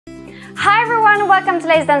Hi everyone, welcome to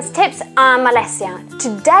Lazy Dance Tips. I'm Alessia.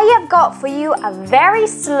 Today I've got for you a very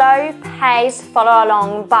slow pace follow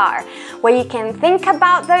along bar where you can think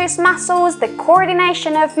about those muscles, the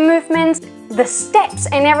coordination of movements, the steps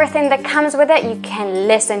and everything that comes with it. You can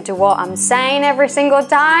listen to what I'm saying every single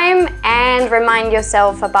time and remind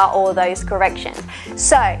yourself about all those corrections.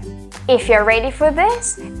 So, if you're ready for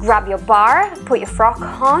this, grab your bar, put your frock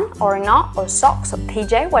on or not, or socks or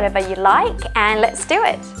PJ, whatever you like, and let's do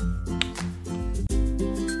it.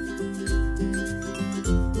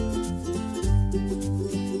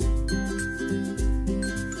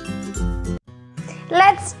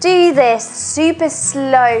 Let's do this super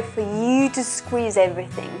slow for you to squeeze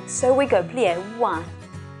everything. So we go plie, 1,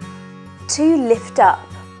 2, lift up,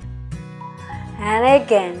 and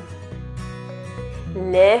again,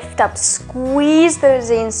 lift up, squeeze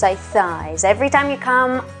those inside thighs. Every time you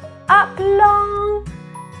come up long,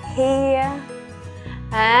 here,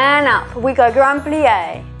 and up. We go grand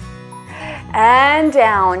plie, and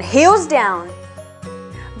down, heels down,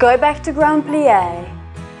 go back to grand plie,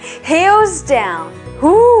 heels down,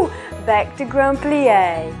 whoo, back to grand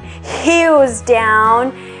plie, heels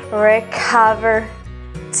down, recover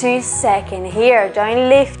 2 seconds. Here, don't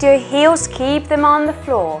lift your heels, keep them on the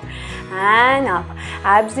floor, and up,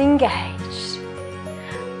 abs engaged,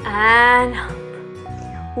 and up,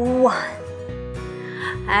 1,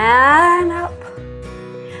 and up,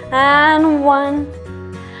 and 1,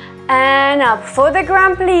 and up. For the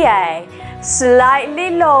grand plie, slightly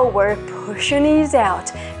lower, push your knees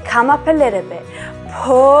out, come up a little bit,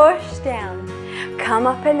 push down, come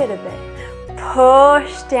up a little bit,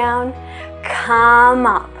 push down, come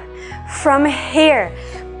up. From here,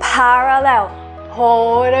 parallel,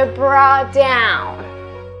 hold the bra down,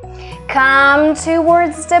 come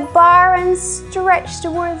towards the bar and stretch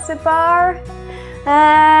towards the bar,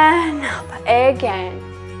 and up again,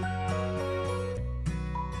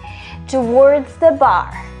 towards the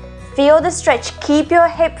bar. Feel the stretch, keep your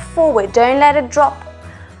hip forward, don't let it drop.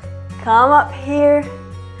 Come up here,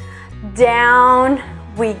 down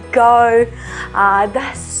we go,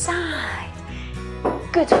 other side.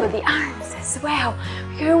 Good for the arms as well.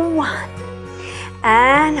 We go 1,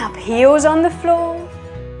 and up, heels on the floor,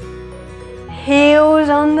 heels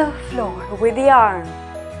on the floor with the arm,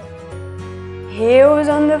 heels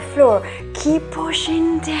on the floor, keep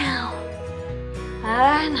pushing down,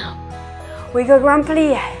 and up. We go grand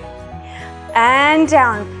plie, and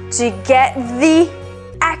down to get the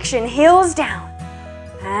action, heels down,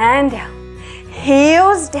 and down,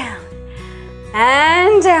 heels down,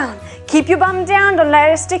 and down. Keep your bum down, don't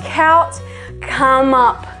let it stick out. Come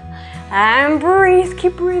up, and breathe,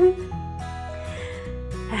 keep breathing,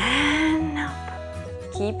 and up.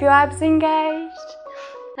 Keep your abs engaged,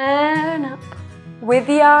 and up. With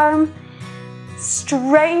the arm,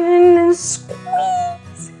 straighten and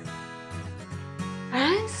squeeze,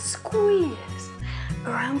 and squeeze,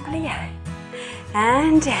 grand plie,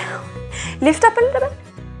 and down, lift up a little bit,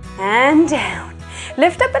 and down,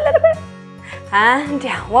 lift up a little bit, and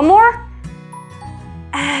down. One more,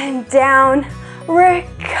 and down,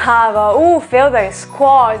 recover. Ooh, feel those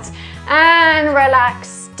quads, and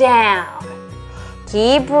relax down.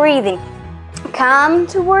 Keep breathing, come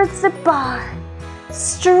towards the bar,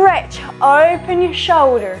 stretch, open your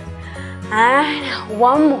shoulder, and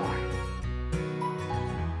one more.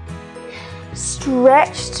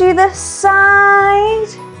 Stretch to the side,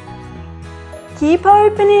 keep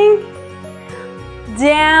opening,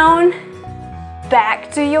 down, back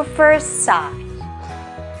to your first side.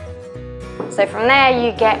 So from there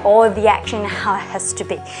you get all the action how it has to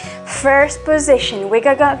be. First position, we're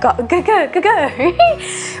gonna go.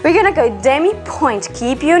 We're gonna go demi-point,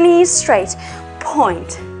 keep your knees straight,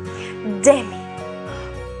 point, demi,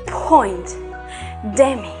 point,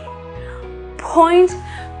 demi, point,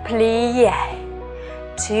 plie,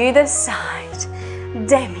 to the side,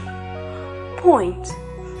 demi, point,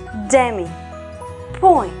 demi,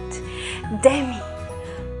 point, demi,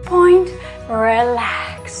 point,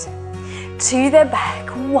 relax, to the back,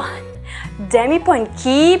 1, demi point,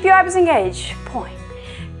 keep your abs engaged, point,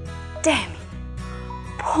 demi,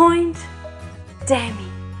 point, demi,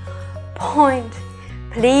 point,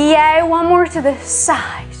 plie, one more to the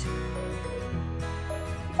side,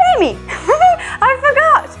 demi, I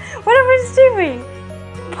forgot what I was doing,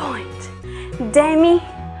 point, demi,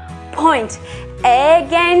 point,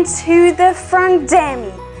 again to the front,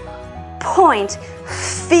 demi, point,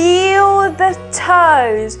 feel the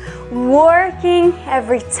toes working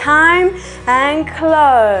every time, and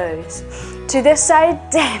close, to the side,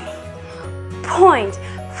 demi, point,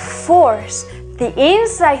 force the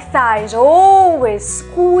inside thighs, always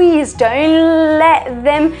squeeze, don't let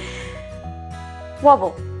them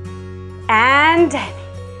wobble, and demi,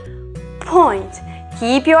 point,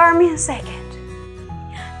 keep your arm in second,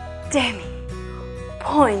 demi,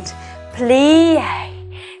 point, plie,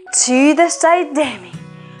 to the side, demi,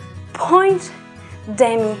 point,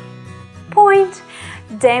 demi, point,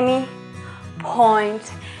 demi,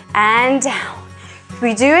 point, and down.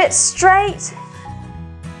 We do it straight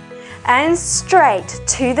and straight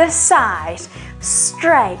to the side,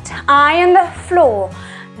 straight, eye on the floor,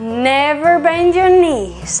 never bend your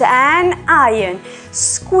knees, and iron,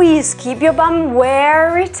 squeeze, keep your bum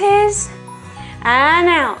where it is, and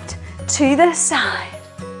out to the side,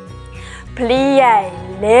 plie,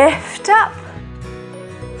 lift up,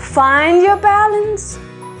 find your balance,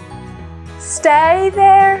 stay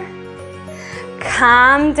there,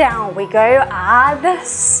 come down, we go other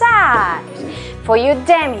side. For your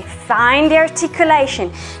demi, find the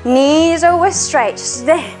articulation, knees always straight,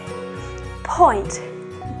 demi, point,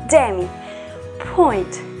 demi,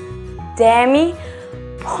 point, demi,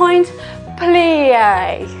 point,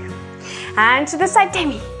 plie, and to the side,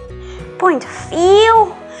 demi, point,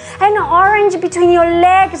 feel an orange between your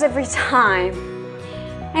legs every time,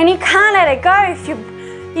 and you can't let it go. If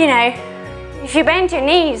if you bend your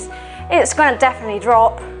knees, it's going to definitely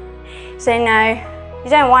drop, so no. You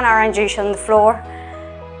don't want orange juice on the floor.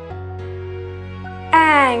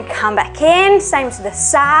 And come back in, same to the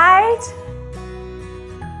side.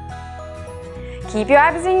 Keep your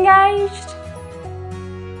abs engaged.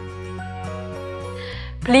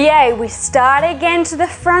 Plie, we start again to the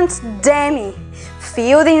front, demi.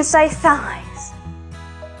 Feel the inside thighs.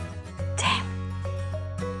 Demi.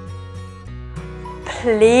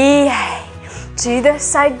 Plie, to the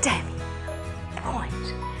side, demi.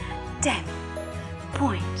 Point, demi.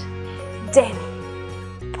 Point, demi,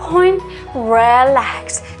 point,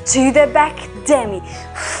 relax, to the back, demi.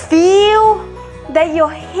 Feel that your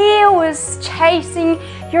heel is chasing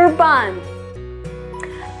your bum.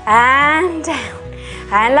 And down,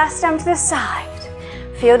 and last time to the side.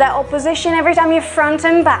 Feel that opposition every time you're front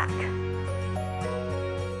and back.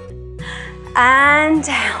 And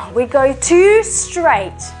down, we go two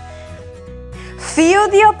straight. Feel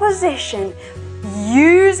the opposition,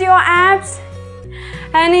 use your abs,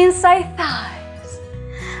 and inside thighs,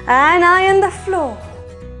 and eye on the floor,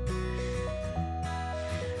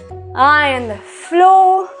 eye on the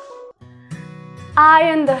floor,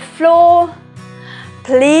 eye on the floor,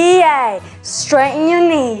 plie, straighten your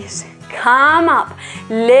knees, come up,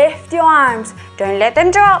 lift your arms, don't let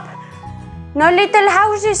them drop, no little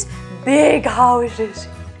houses, big houses,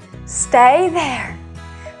 stay there,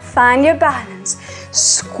 find your balance.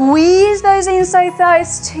 Squeeze those inside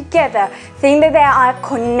thighs together. Think that they are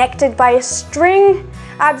connected by a string.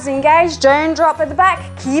 Abs engaged, don't drop at the back.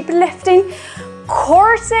 Keep lifting.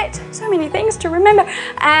 Corset, so many things to remember.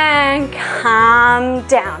 And come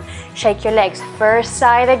down. Shake your legs, first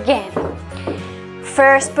side again.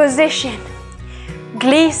 First position,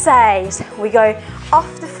 glisses. We go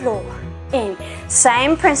off the floor, in.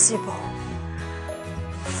 Same principle.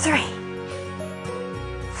 3,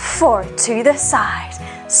 4, to the side,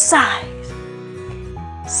 side,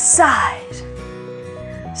 side,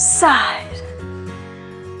 side,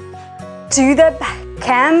 to the back,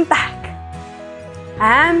 and back,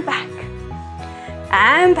 and back,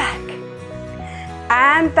 and back,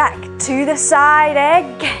 and back, to the side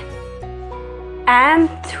again, and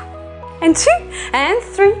 2, and 2, and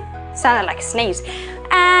 3, sounded like a sneeze,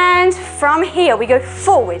 and from here we go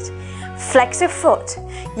forward, flex your foot,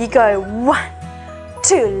 you go 1,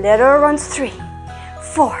 2, little runs, 3,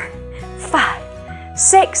 4, 5,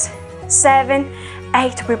 6, 7,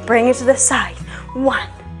 8. We bring it to the side. 1,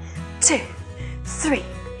 2, 3,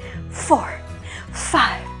 4,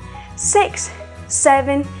 5, 6,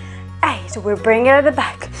 7, 8. We bring it at the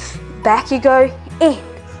back. Back you go, in.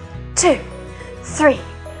 2, 3,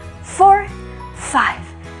 4, 5,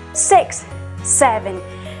 6, 7,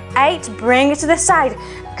 8. Bring it to the side.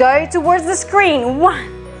 Go towards the screen. 1,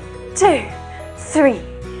 2, 3,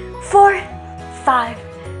 4, 5,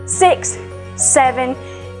 6, 7,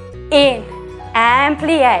 in, and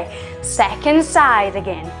plie. Second side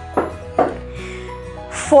again.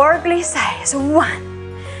 4 glisses,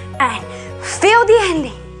 1, and feel the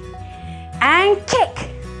ending, and kick.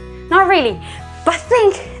 Not really, but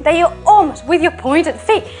think that you're almost with your pointed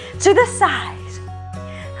feet to the side.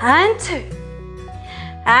 And 2,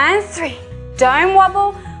 and 3, don't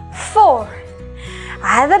wobble, 4,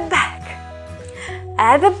 at the back,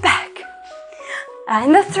 and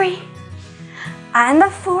the 3, and the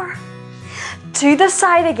 4, to the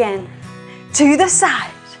side again, to the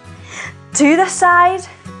side, to the side,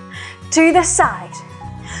 to the side,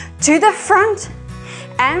 to the front,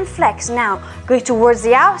 and flex. Now go towards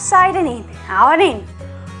the outside and in, out and in.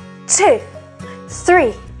 2,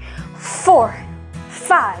 3, 4,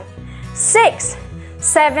 5, 6,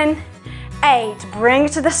 7, 8. Bring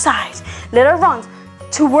it to the side. Little runs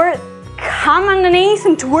toward, come underneath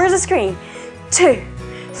and towards the screen. 2,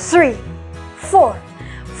 3, 4,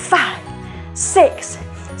 5, 6,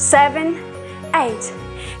 7, 8.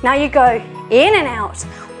 Now you go in and out.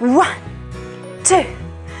 1, 2,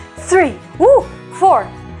 3, 4.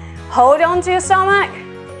 Hold on to your stomach.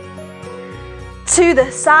 To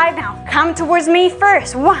the side now. Come towards me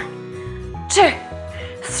first. 1, 2,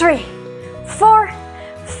 3, 4,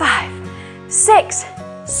 5, 6,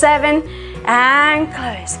 7, and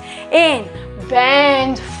close. In,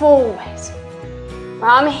 bend forward.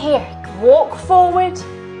 From here, walk forward.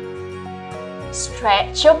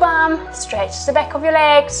 Stretch your bum, stretch the back of your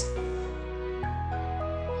legs.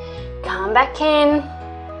 Come back in.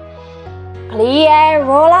 Plie,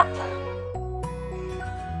 roll up.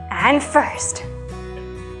 And first.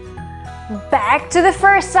 Back to the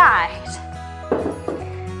first side.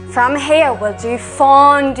 From here, we'll do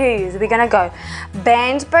fondues. We're gonna go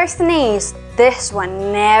bend both knees. This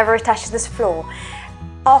one never touches this floor.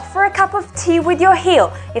 Offer a cup of tea with your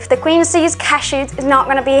heel. If the queen sees cashews, is not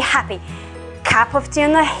gonna be happy. Cup of tea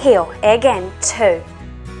on the heel. Again, 2,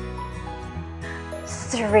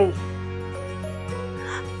 3,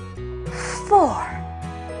 4,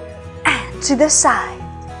 and to the side.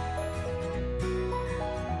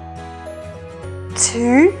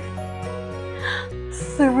 2,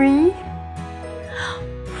 3,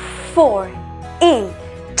 4, in.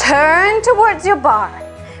 Turn towards your bar.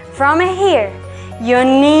 From here, your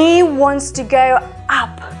knee wants to go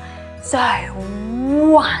up. So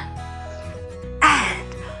 1,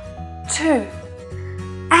 and 2,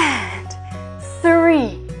 and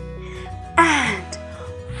 3, and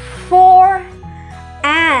 4,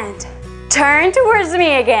 and turn towards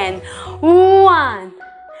me again. 1,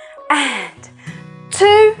 and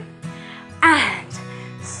 2, and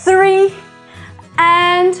 3,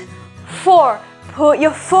 and 4. Put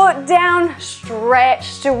your foot down,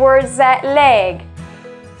 stretch towards that leg.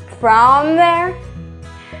 From there,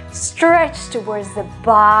 stretch towards the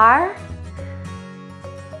bar.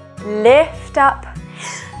 Lift up,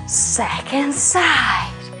 second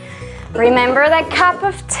side. Remember that cup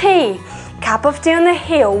of tea. Cup of tea on the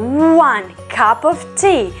heel. 1 cup of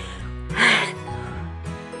tea.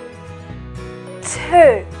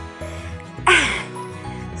 2,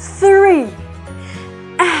 and 3,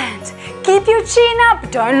 and keep your chin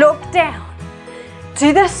up, don't look down.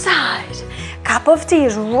 To the side, cup of tea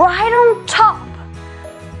is right on top.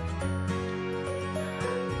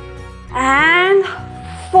 And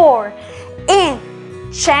 4, in,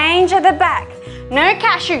 change at the back. No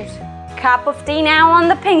cashews, cup of tea now on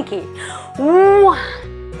the pinky. 1,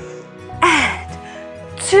 and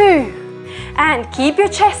 2, and keep your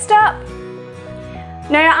chest up.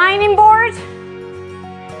 No ironing board.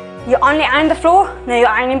 You only iron the floor. No, your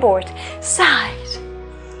ironing board. Side.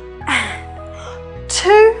 And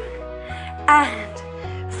 2, and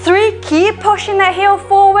 3. Keep pushing that heel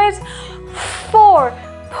forward. 4.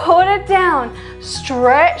 Put it down.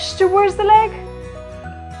 Stretch towards the leg.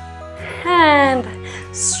 And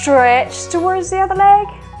stretch towards the other leg.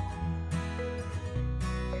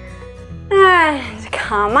 And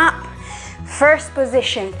come up. First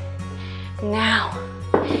position. Now,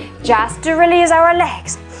 just to release our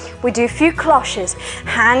legs, we do a few cloches.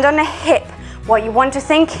 Hand on the hip. What you want to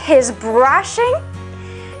think is brushing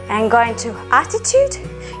and go into attitude.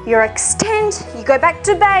 You extend, you go back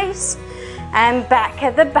to base and back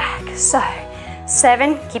at the back. So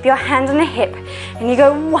 7, keep your hand on the hip and you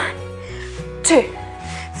go 1, 2,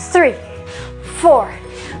 3, 4,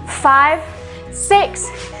 5,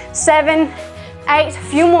 6, 7, 8. A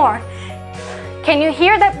few more. Can you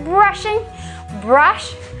hear that brushing?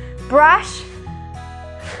 Brush, brush.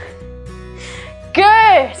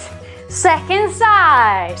 Good. Second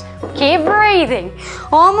side. Keep breathing.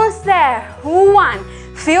 Almost there.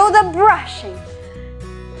 1. Feel the brushing.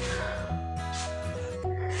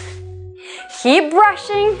 Keep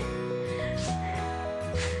brushing.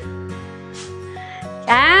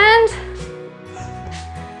 And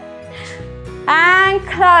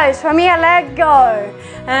close. From here, let go.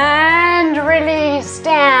 And release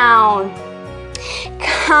down.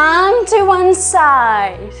 Come to one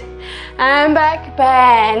side. And back,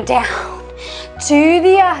 bend down. To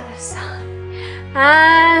the other side.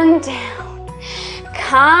 And down.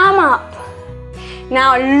 Come up.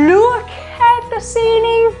 Now look at the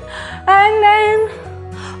ceiling. And then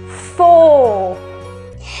fall.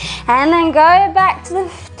 And then go back to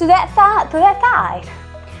that side.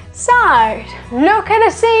 side. Look at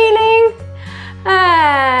the ceiling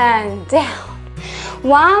and down.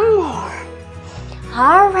 One more.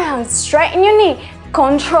 Around, straighten your knee.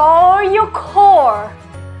 Control your core.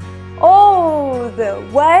 All the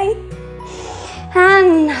way.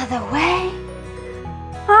 Another way.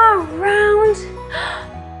 Around.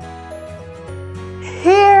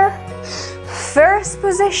 Here. First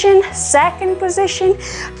position, second position.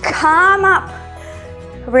 Come up.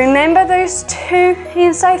 Remember those two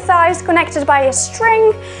inside thighs connected by a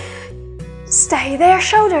string. Stay there,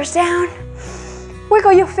 shoulders down.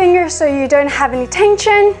 Wiggle your fingers so you don't have any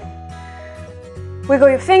tension. Wiggle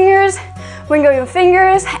your fingers,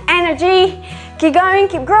 energy. Keep going,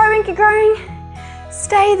 keep growing, keep growing.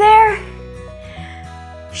 Stay there.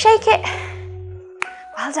 Shake it.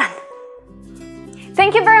 Well done.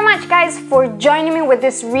 Thank you very much, guys, for joining me with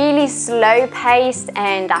this really slow pace,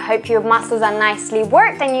 and I hope your muscles are nicely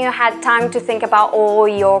worked and you had time to think about all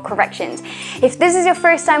your corrections. If this is your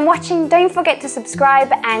first time watching, don't forget to subscribe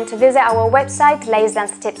and to visit our website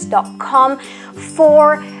lacedancetips.com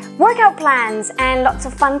for workout plans and lots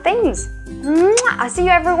of fun things. I'll see you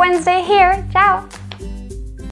every Wednesday here. Ciao!